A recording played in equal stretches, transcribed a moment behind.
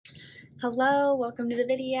Hello, welcome to the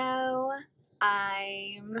video.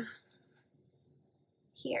 I'm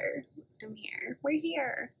here. We're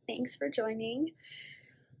here. Thanks for joining.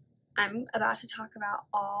 I'm about to talk about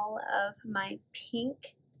all of my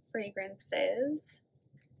pink fragrances.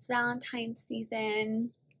 It's Valentine's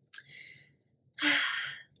season.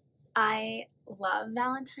 I love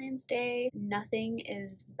Valentine's Day. Nothing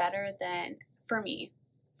is better than, for me,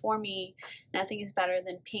 nothing is better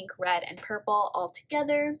than pink, red, and purple all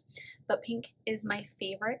together, but pink is my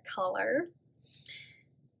favorite color.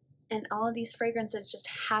 And all of these fragrances just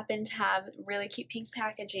happen to have really cute pink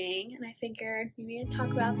packaging, and I figured maybe I'd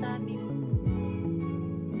talk about that.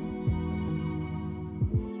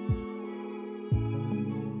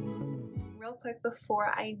 Real quick before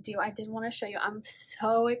I do, I did want to show you, I'm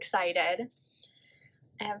so excited.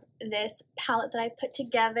 I have this palette that I put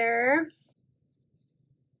together.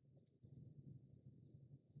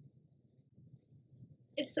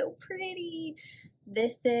 It's so pretty.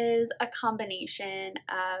 This is a combination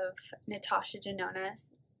of Natasha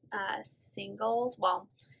Denona's singles, well,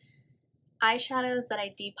 eyeshadows that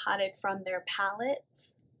I depotted from their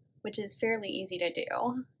palettes, which is fairly easy to do.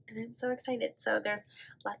 And I'm so excited. So there's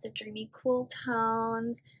lots of dreamy cool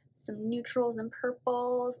tones, some neutrals and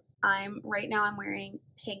purples. Right now I'm wearing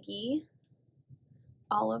Piggy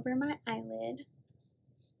all over my eyelid.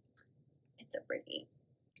 It's so pretty.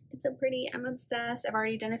 It's so pretty. I'm obsessed. I've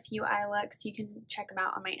already done a few eye looks. You can check them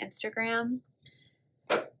out on my Instagram.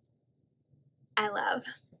 I love.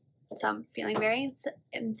 So I'm feeling very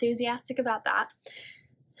enthusiastic about that.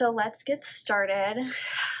 So let's get started.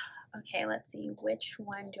 Okay, let's see. Which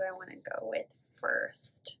one do I want to go with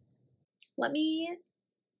first? Let me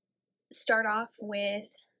start off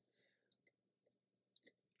with,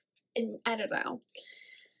 I don't know.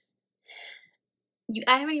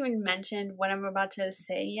 I haven't even mentioned what I'm about to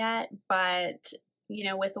say yet, but you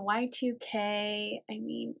know, with Y2K, I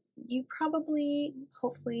mean, you probably,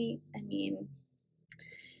 hopefully, I mean,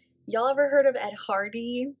 y'all ever heard of Ed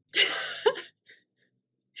Hardy?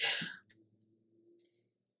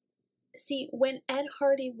 See, when Ed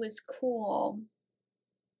Hardy was cool,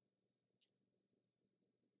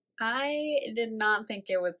 I did not think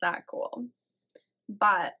it was that cool,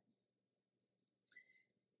 but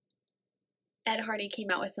Ed Hardy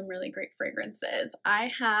came out with some really great fragrances.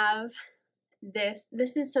 I have this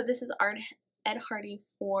is Ed Hardy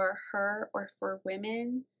for Her or for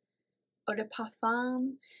Women, Eau de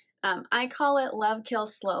Parfum. I call it Love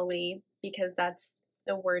Kills Slowly because that's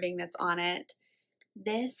the wording that's on it.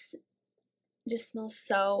 This just smells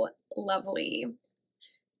so lovely.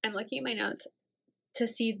 I'm looking at my notes to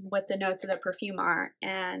see what the notes of the perfume are,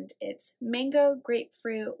 and it's mango,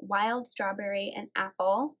 grapefruit, wild strawberry, and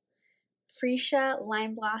apple. Freesia,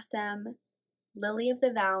 lime blossom, lily of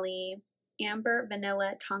the valley, amber,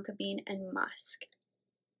 vanilla, tonka bean, and musk.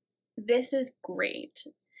 This is great.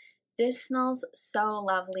 This smells so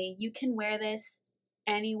lovely. You can wear this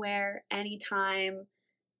anywhere, anytime.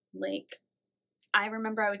 Like, I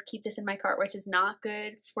remember I would keep this in my cart, which is not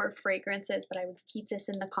good for fragrances, but I would keep this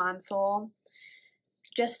in the console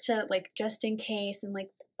just to, like, just in case, and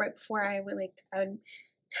like right before I would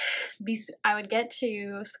get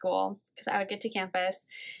to school, because I would get to campus,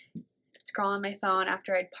 scroll on my phone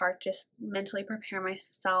after I'd park, just mentally prepare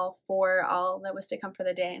myself for all that was to come for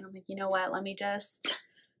the day. And I'm like, you know what? Let me just,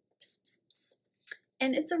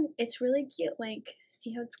 and it's really cute. Like,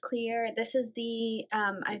 see how it's clear? This is the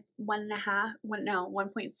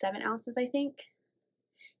 1.7 ounces, I think.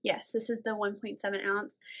 Yes, this is the 1.7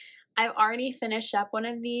 ounce. I've already finished up one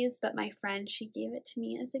of these, but my friend, she gave it to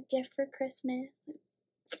me as a gift for Christmas.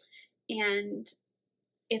 And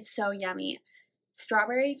it's so yummy.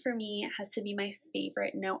 Strawberry for me has to be my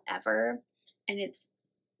favorite note ever, and it's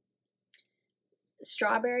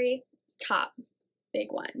strawberry top, big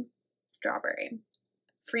one, strawberry.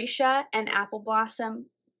 Freesia and apple blossom,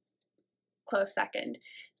 close second.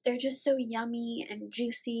 They're just so yummy and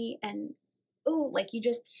juicy, and ooh, like you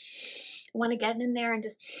just want to get in there and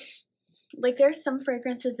just, like, there's some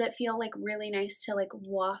fragrances that feel like really nice to like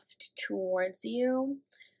waft towards you,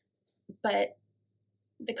 but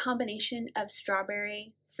the combination of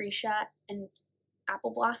strawberry, freesia, and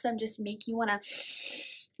apple blossom just make you want to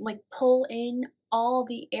like pull in all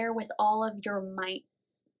the air with all of your might,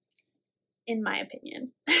 in my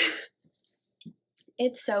opinion.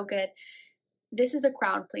 It's so good. This is a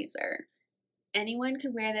crowd pleaser. Anyone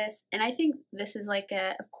could wear this, and I think this is like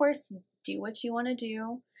of course, do what you want to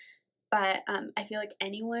do, but I feel like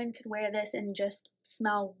anyone could wear this and just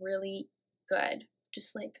smell really good.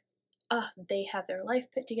 Just like, they have their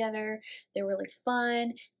life put together. They're really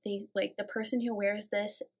fun. They, like, the person who wears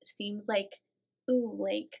this seems like, ooh,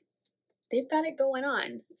 like they've got it going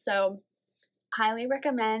on. So highly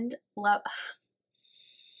recommend. Love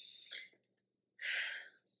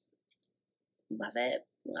it.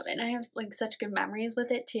 Love it. And I have like such good memories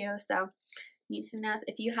with it too. So I mean, who knows?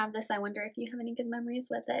 If you have this, I wonder if you have any good memories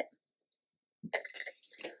with it.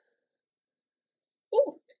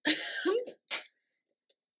 Ooh.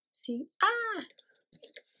 See? Ah!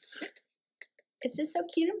 It's just so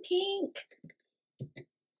cute and pink.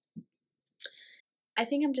 I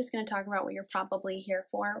think I'm just going to talk about what you're probably here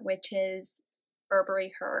for, which is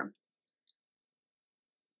Burberry Her.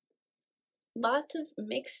 Lots of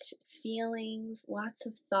mixed feelings, lots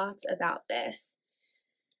of thoughts about this.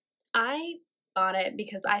 I bought it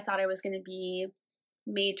because I thought it was going to be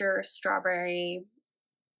major strawberry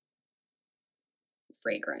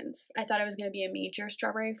fragrance. I thought it was going to be a major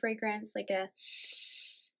strawberry fragrance, like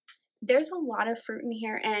there's a lot of fruit in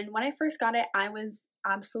here, and when I first got it, I was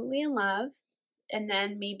absolutely in love, and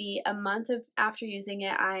then maybe a month after using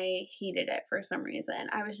it, I hated it for some reason.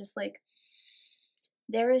 I was just like,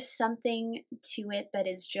 there is something to it that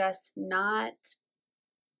is just not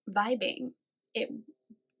vibing. It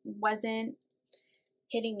wasn't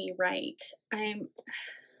hitting me right. Let's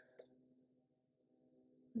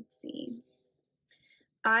see.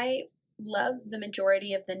 I love the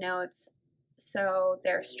majority of the notes. So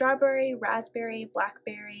they're strawberry, raspberry,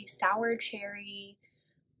 blackberry, sour cherry,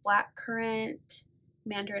 blackcurrant,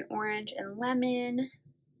 mandarin orange and lemon,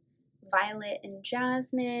 violet and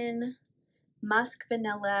jasmine, musk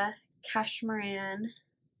vanilla, cashmeran,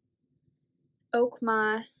 oak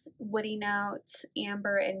moss, woody notes,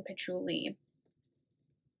 amber, and patchouli.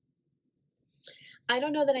 I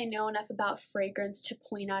don't know that I know enough about fragrance to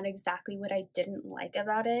point out exactly what I didn't like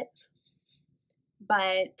about it,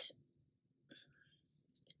 but,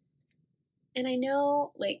 and I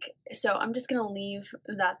know, like, so I'm just gonna leave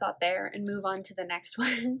that thought there and move on to the next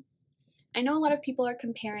one. I know a lot of people are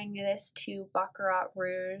comparing this to Baccarat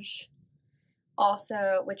Rouge,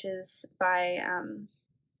 also, which is by, oh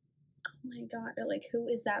my god, like, who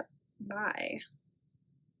is that by?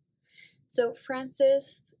 So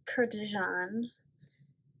Francis Kurkdjian,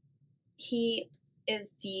 he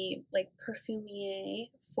is the like perfumier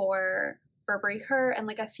for Burberry Her and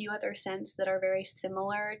like a few other scents that are very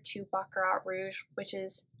similar to Baccarat Rouge, which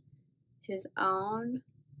is his own.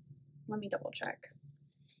 Let me double check.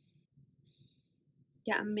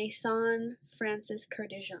 Yeah, Maison Francis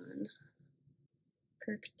Kurkdjian.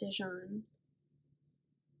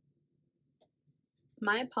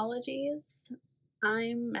 My apologies.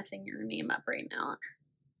 I'm messing your name up right now.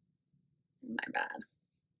 My bad.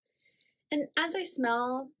 And as I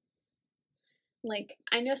smell, like,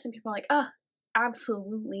 I know some people are like, oh,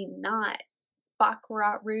 absolutely not.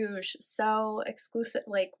 Baccarat Rouge, so exclusive,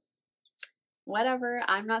 like, whatever.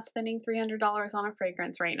 I'm not spending $300 on a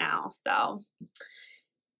fragrance right now. So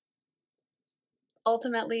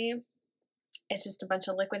ultimately, it's just a bunch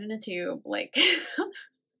of liquid in a tube, like,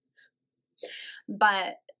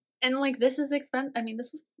 but, and like, this is expensive. I mean,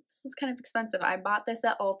 this was kind of expensive. I bought this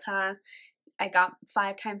at Ulta. I got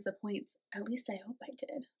 5 times the points. At least I hope I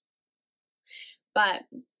did. But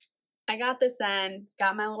I got this then,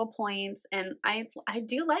 got my little points, and I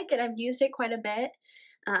do like it. I've used it quite a bit,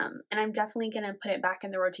 and I'm definitely going to put it back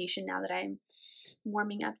in the rotation now that I'm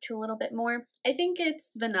warming up to a little bit more. I think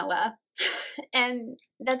it's vanilla, and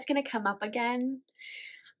that's going to come up again.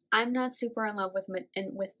 I'm not super in love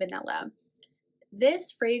with vanilla.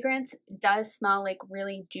 This fragrance does smell like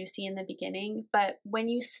really juicy in the beginning, but when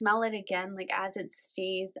you smell it again, like as it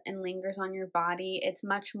stays and lingers on your body, it's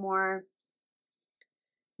much more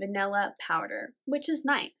vanilla powder, which is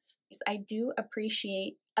nice. I do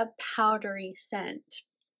appreciate a powdery scent.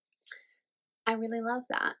 I really love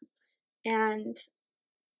that. And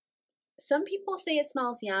some people say it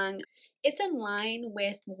smells young. It's in line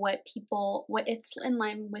with what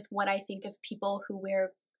I think of people who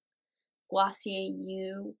wear Glossier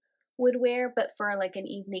You would wear, but for like an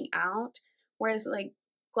evening out. Whereas like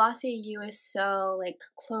Glossier You is so like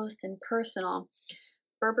close and personal.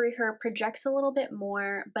 Burberry Her projects a little bit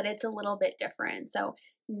more, but it's a little bit different. So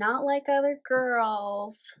not like other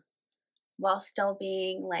girls, while still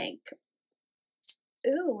being like,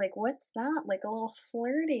 ooh, like what's that? Like a little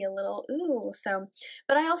flirty, a little ooh. So,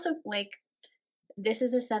 but I also like, this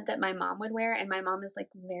is a scent that my mom would wear, and my mom is like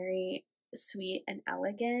very sweet and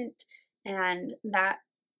elegant, and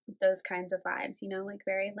those kinds of vibes, you know, like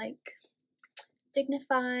very like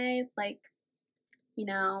dignified, like, you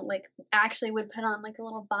know, like actually would put on like a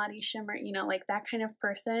little body shimmer, you know, like that kind of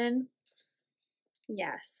person.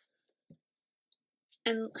 Yes.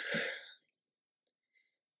 And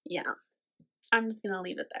yeah, I'm just gonna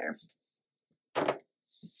leave it there.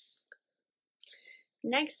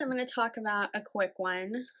 Next, I'm going to talk about a quick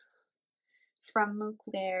one from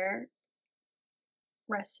Mugler.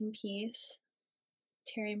 Rest in peace,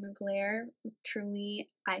 Thierry Mugler. Truly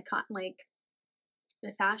icon, like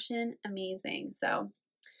the fashion, amazing. So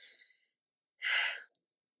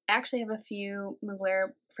I actually have a few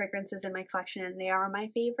Mugler fragrances in my collection, and they are my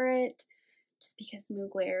favorite just because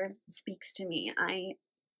Mugler speaks to me. I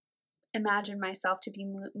imagine myself to be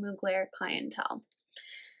Mugler clientele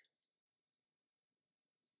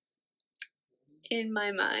in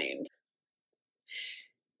my mind.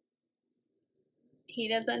 He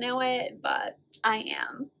doesn't know it, but I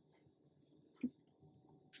am.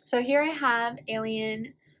 So here I have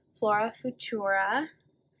Alien Flora Futura.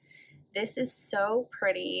 This is so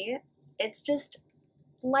pretty. It's just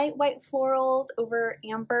light white florals over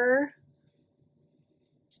amber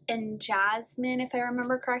and jasmine, if I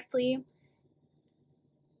remember correctly.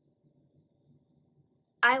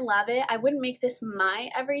 I love it. I wouldn't make this my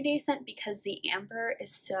everyday scent because the amber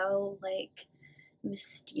is so like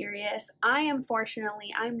mysterious. I'm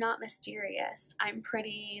not mysterious. I'm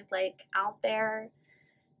pretty like out there,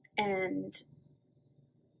 and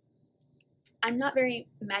I'm not very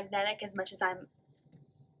magnetic as much as I'm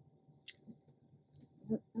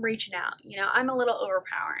reaching out, you know. I'm a little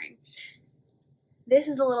overpowering. This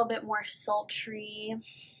is a little bit more sultry,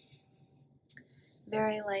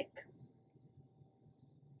 very like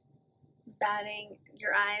batting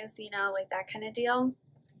your eyes, you know, like that kind of deal.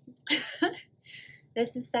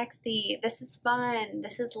 This is sexy. This is fun.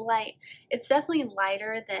 This is light. It's definitely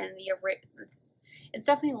lighter than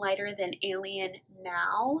Alien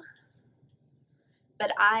now.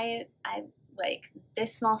 But I like,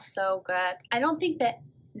 this smells so good. I don't think that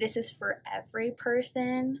this is for every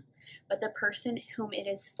person, but the person whom it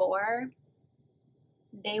is for,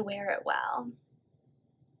 they wear it well.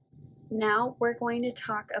 Now we're going to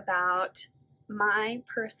talk about my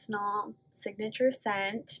personal signature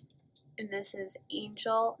scent, and this is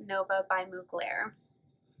Angel Nova by Mugler.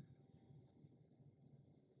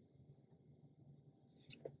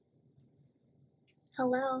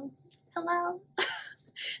 Hello, hello.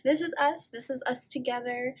 This is us. This is us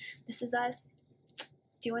together. This is us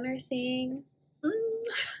doing our thing.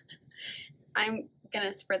 I'm gonna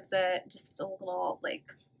spritz it just a little,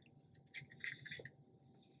 like,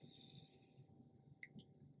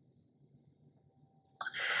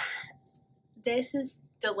 this is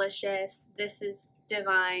delicious. This is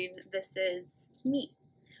divine. This is me.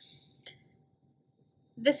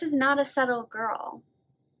 This is not a subtle girl.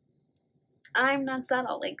 I'm not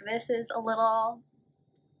subtle. Like, this is a little,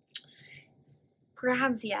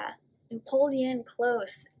 grabs ya and pulls you in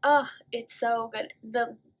close. Oh, it's so good.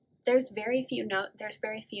 There's very few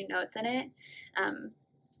notes in it,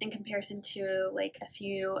 in comparison to like a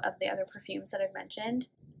few of the other perfumes that I've mentioned.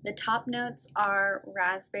 The top notes are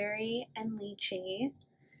raspberry and lychee.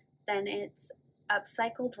 Then it's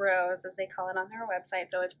upcycled rose, as they call it on their website,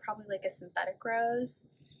 so it's probably like a synthetic rose.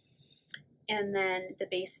 And then the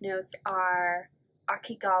base notes are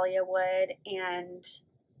Aquigalia wood and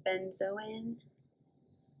benzoin.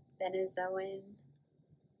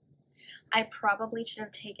 I probably should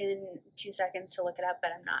have taken 2 seconds to look it up,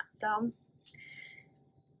 but I'm not. So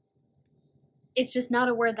it's just not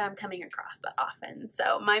a word that I'm coming across that often.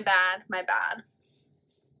 So my bad, my bad.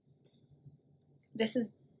 This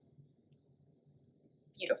is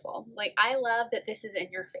beautiful. Like, I love that this is in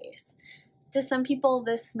your face. To some people,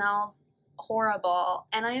 this smells horrible,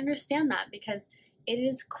 and I understand that because it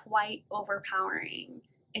is quite overpowering.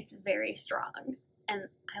 It's very strong, and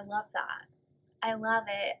I love that. I love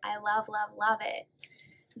it. I love, love, love it.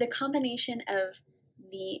 The combination of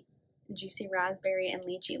the juicy raspberry and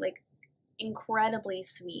lychee, like, incredibly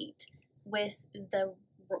sweet with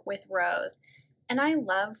rose. And I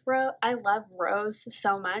love rose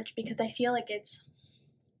so much because I feel like it's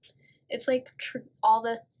like all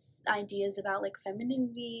the ideas about like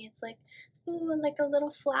femininity. It's like, ooh, like a little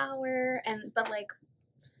flower, but like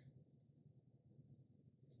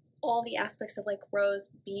all the aspects of like rose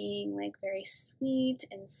being like very sweet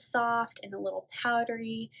and soft and a little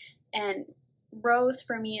powdery. And rose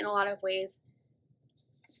for me in a lot of ways,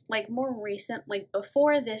 like more recent, like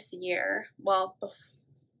before this year, well,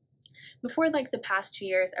 before like the past 2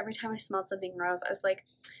 years, every time I smelled something rose, I was like,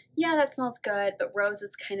 yeah, that smells good, but rose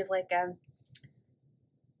is kind of like a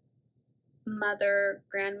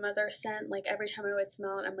grandmother scent. Like, every time I would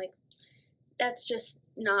smell it, I'm like, that's just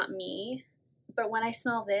not me. But when I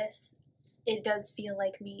smell this, it does feel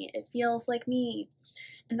like me. It feels like me.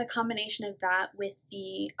 And the combination of that with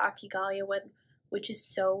the Aquigalia wood, which is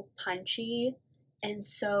so punchy and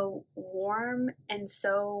so warm and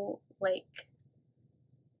so like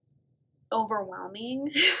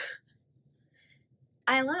overwhelming.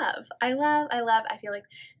 I feel like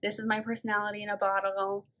this is my personality in a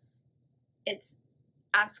bottle. It's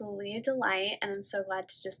absolutely a delight, and I'm so glad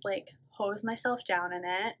to just like hose myself down in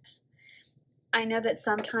it. I know that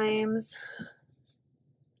sometimes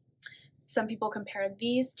some people compare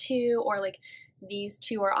these two, or like these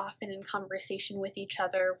two are often in conversation with each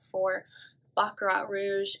other for Baccarat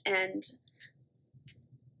Rouge, and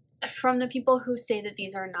from the people who say that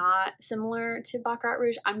these are not similar to Baccarat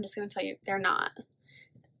Rouge, I'm just going to tell you they're not.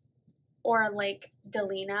 Or like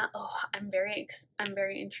Delina. Oh, I'm very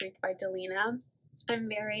intrigued by Delina. I'm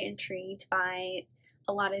very intrigued by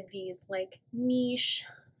a lot of these like niche,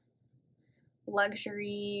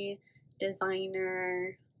 luxury,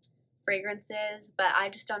 designer fragrances, but I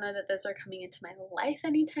just don't know that those are coming into my life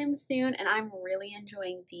anytime soon, and I'm really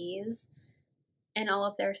enjoying these and all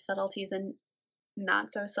of their subtleties and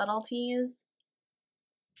not so subtleties.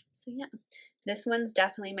 So yeah, this one's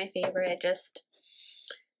definitely my favorite. Just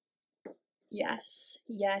yes,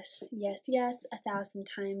 yes, yes, yes, 1,000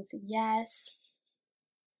 times yes.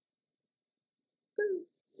 Woo.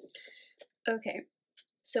 Okay,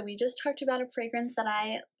 so we just talked about a fragrance that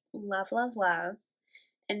I love, love, love,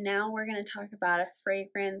 and now we're going to talk about a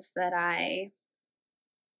fragrance that I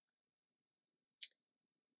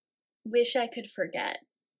wish I could forget.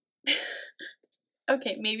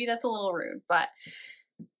 Okay, maybe that's a little rude, but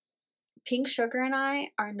Pink Sugar and I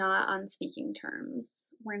are not on speaking terms.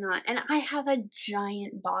 We're not. And I have a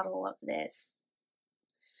giant bottle of this.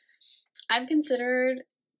 I've considered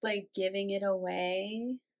like giving it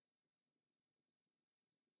away.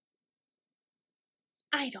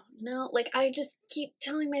 I don't know. Like I just keep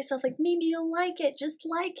telling myself like maybe you'll like it. Just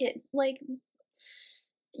like it. Like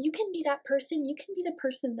you can be that person. You can be the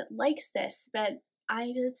person that likes this, but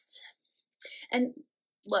I just, and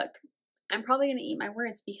look, I'm probably going to eat my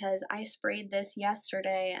words because I sprayed this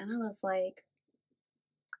yesterday and I was like,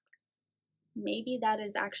 maybe that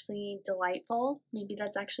is actually delightful. Maybe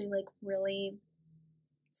that's actually like really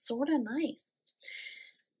sort of nice.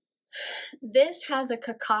 This has a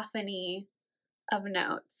cacophony of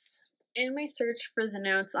notes. In my search for the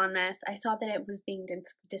notes on this, I saw that it was being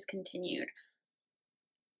discontinued.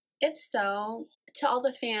 If so, to all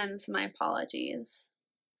the fans, my apologies.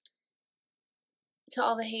 To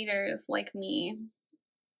all the haters like me,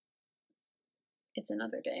 it's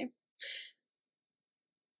another day.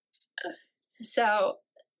 So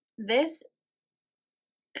this,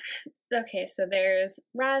 okay, so there's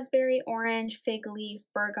raspberry, orange, fig leaf,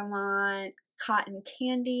 bergamot, cotton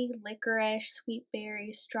candy, licorice, sweet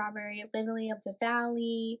berry, strawberry, lily of the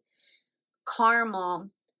valley,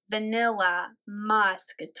 caramel, vanilla,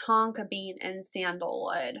 musk, tonka bean, and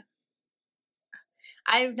sandalwood.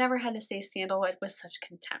 I've never had to say sandalwood with such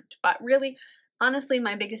contempt, but really, honestly,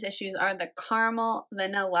 my biggest issues are the caramel,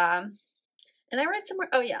 vanilla, and I read somewhere,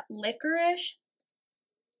 oh yeah, licorice.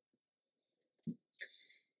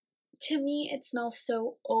 To me, it smells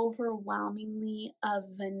so overwhelmingly of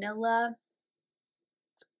vanilla.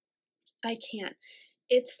 I can't.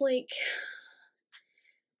 It's like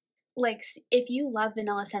if you love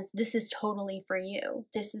vanilla scents, this is totally for you.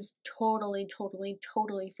 This is totally, totally,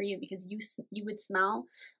 totally for you because you would smell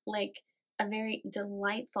like a very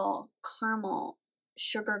delightful caramel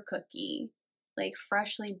sugar cookie, like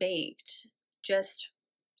freshly baked, just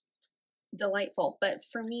delightful. But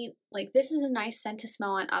for me, like this is a nice scent to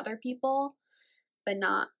smell on other people, but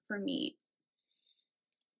not for me.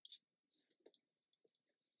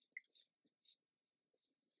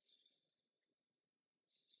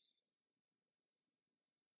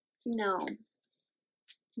 No.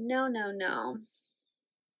 No, no, no.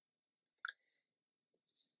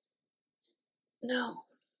 No.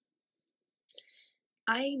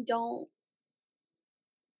 I don't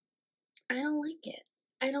like it.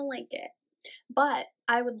 I don't like it. But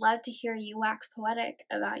I would love to hear you wax poetic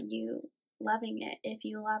about you loving it if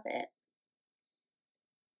you love it.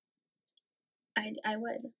 I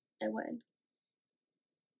would. I would.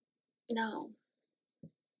 No.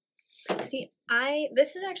 See,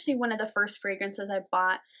 this is actually one of the first fragrances I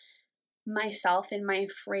bought myself in my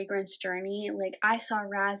fragrance journey. Like I saw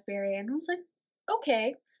raspberry and I was like,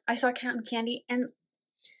 okay. I saw cotton candy and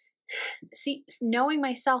see, knowing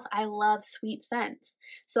myself, I love sweet scents.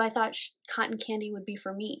 So I thought cotton candy would be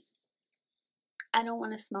for me. I don't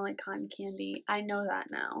want to smell like cotton candy. I know that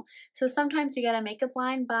now. So sometimes you gotta make a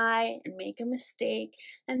blind buy and make a mistake,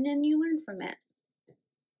 and then you learn from it.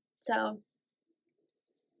 So,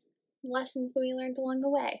 lessons that we learned along the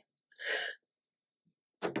way.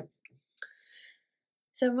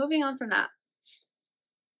 So moving on from that.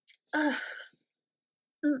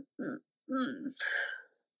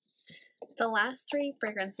 The last three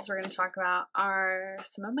fragrances we're going to talk about are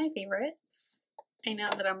some of my favorites. I know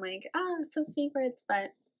that I'm like, oh, so favorites,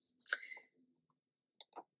 but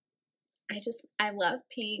I love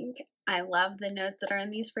pink. I love the notes that are in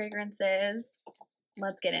these fragrances.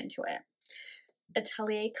 Let's get into it.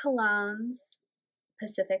 Atelier Cologne's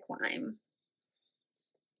Pacific Lime.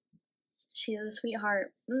 She's a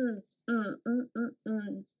sweetheart.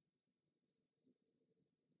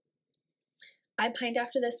 I pined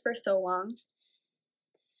after this for so long.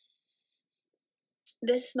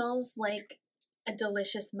 This smells like a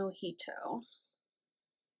delicious mojito.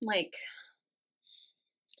 Like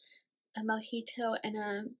a mojito and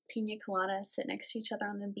a pina colada sit next to each other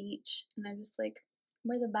on the beach, and they're just like,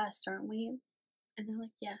 we're the best, aren't we? And they're like,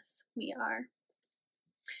 yes, we are.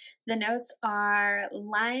 The notes are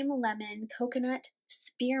lime, lemon, coconut,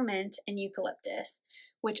 spearmint, and eucalyptus,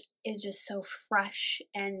 which is just so fresh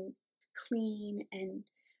and clean and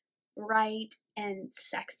bright and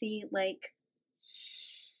sexy. Like,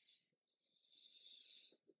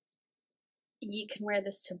 you can wear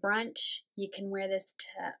this to brunch. You can wear this to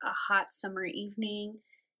a hot summer evening.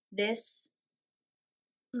 This,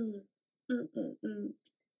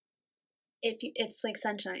 it's like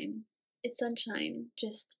sunshine. It's sunshine.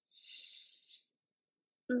 Just,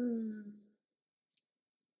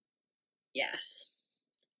 yes.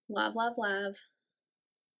 Love, love, love.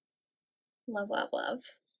 Love, love, love.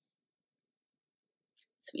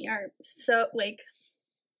 Sweetheart. So, like,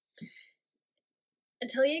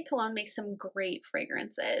 Atelier Cologne makes some great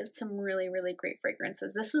fragrances. Some really, really great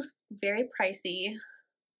fragrances. This was very pricey,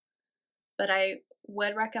 but I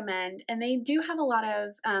would recommend. And they do have a lot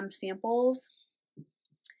of samples.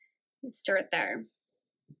 Let's start there.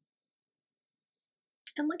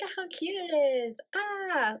 And look at how cute it is.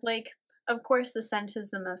 Ah, like, of course, the scent is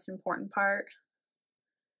the most important part.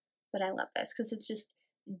 But I love this because it's just,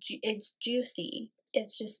 it's juicy.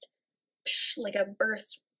 It's just like a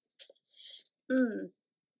burst.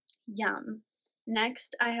 Yum.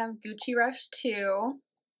 Next, I have Gucci Rush 2.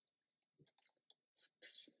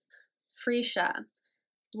 Freesia.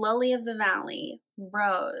 Lily of the Valley.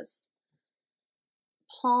 Rose.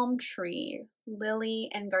 Palm Tree. Lily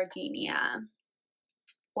and Gardenia.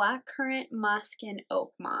 Blackcurrant, Musk, and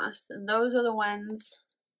Oak Moss. Those are the ones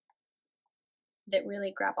that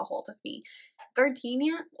really grab a hold of me.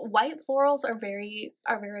 Gardenia, white florals are very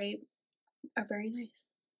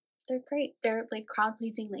nice. They're great. They're like crowd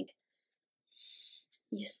pleasing. Like,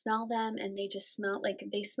 you smell them and they just smell like,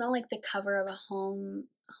 they smell like the cover of a home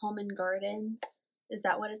and gardens. Is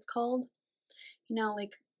that what it's called? You know,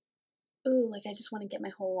 like, ooh, like I just want to get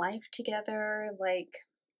my whole life together. Like,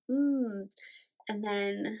 and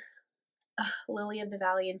then Lily of the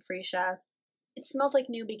Valley and Freesia. It smells like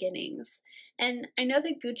new beginnings. And I know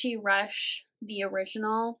that Gucci Rush, the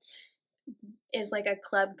original, is like a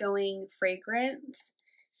club going fragrance.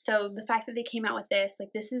 So the fact that they came out with this,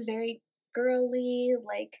 like, this is very girly,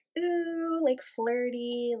 like, ooh, like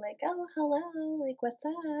flirty, like, oh, hello, like, what's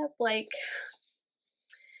up? Like,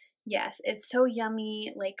 yes, it's so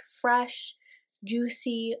yummy, like fresh,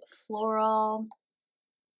 juicy, floral.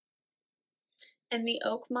 And the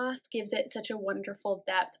oak moss gives it such a wonderful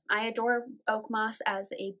depth. I adore oak moss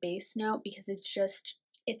as a base note because it's just,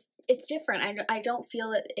 it's different. I don't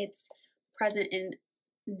feel that it's present in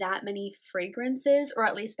that many fragrances, or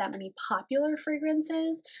at least that many popular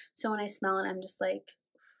fragrances. So when I smell it, I'm just like,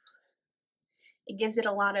 it gives it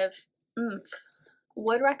a lot of oomph.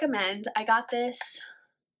 Would recommend. I got this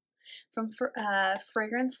from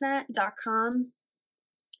fragrancenet.com.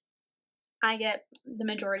 I get the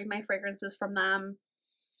majority of my fragrances from them.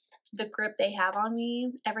 The grip they have on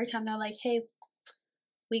me, every time they're like, hey,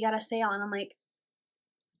 we got a sale. And I'm like,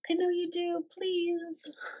 I know you do. Please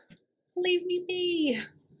leave me be.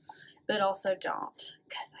 But also don't,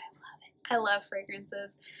 because I love it. I love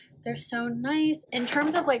fragrances. They're so nice. In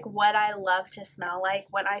terms of like what I love to smell like,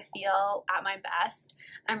 when I feel at my best,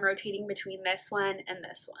 I'm rotating between this one and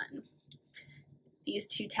this one. These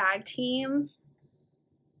two tag team.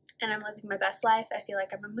 And I'm living my best life. I feel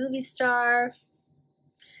like I'm a movie star.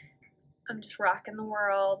 I'm just rocking the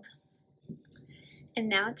world. And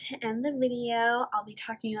now to end the video, I'll be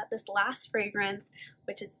talking about this last fragrance,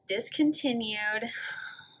 which is discontinued.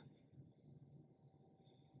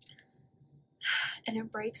 And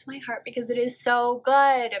it breaks my heart because it is so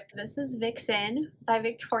good. This is Vixen by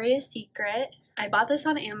Victoria's Secret. I bought this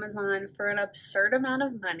on Amazon for an absurd amount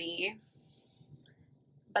of money,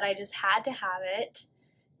 but I just had to have it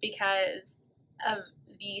because of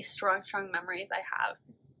the strong memories I have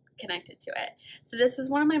connected to it. So this was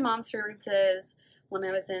one of my mom's fragrances when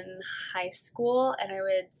I was in high school, and I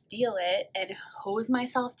would steal it and hose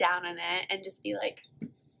myself down in it and just be like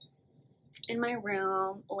in my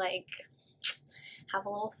room, like have a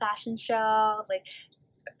little fashion show, like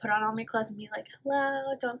put on all my clothes and be like,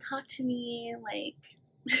 hello, don't talk to me, like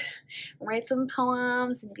write some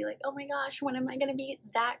poems and be like, oh my gosh, when am I gonna be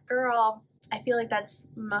that girl? I feel like that's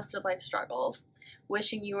most of life's struggles,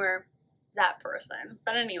 wishing you were that person.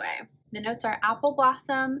 But anyway, the notes are apple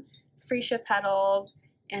blossom, freesia petals,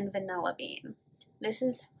 and vanilla bean. This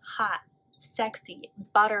is hot, sexy,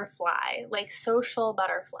 butterfly, like social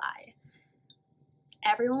butterfly.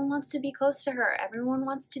 Everyone wants to be close to her. Everyone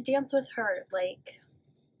wants to dance with her. Like,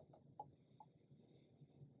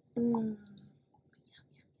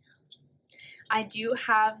 I do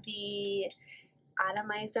have the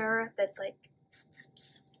atomizer that's like,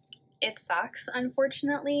 it sucks,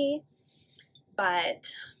 unfortunately,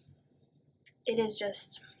 but it is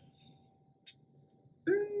just,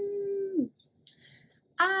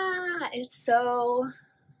 it's so,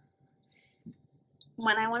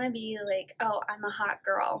 when I want to be like, oh, I'm a hot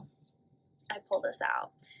girl, I pull this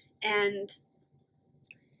out. And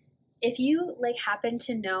if you like happen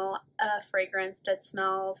to know a fragrance that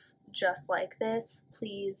smells just like this,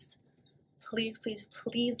 please, please, please,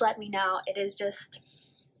 please let me know. It is just,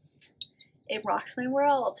 it rocks my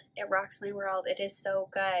world. It rocks my world. It is so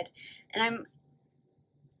good. And I'm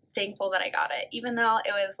thankful that I got it, even though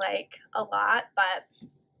it was like a lot, but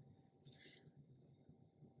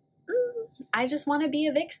I just want to be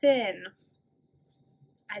a vixen.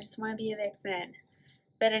 I just want to be a vixen.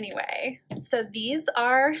 But anyway, so these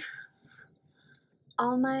are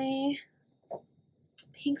all my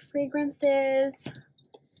pink fragrances.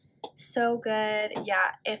 So good.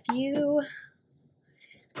 Yeah, if you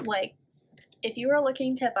like, if you are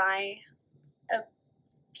looking to buy a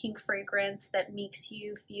pink fragrance that makes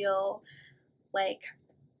you feel like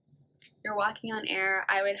you're walking on air,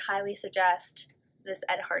 I would highly suggest this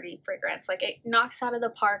Ed Hardy fragrance. Like, it knocks out of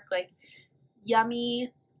the park, like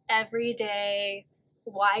yummy, everyday,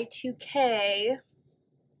 Y2K,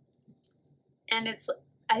 and it's,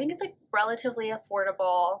 I think it's like relatively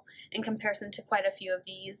affordable in comparison to quite a few of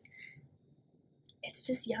these. It's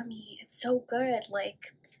just yummy. It's so good.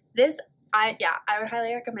 Like this, I would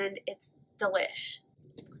highly recommend. It's delish.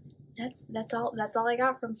 That's all I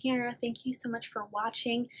got from here. Thank you so much for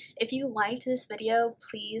watching. If you liked this video,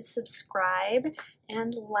 please subscribe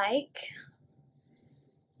and like.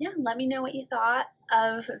 Yeah, let me know what you thought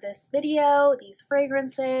of this video, these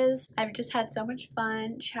fragrances. I've just had so much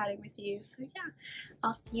fun chatting with you. So yeah,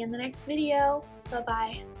 I'll see you in the next video.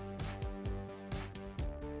 Bye-bye.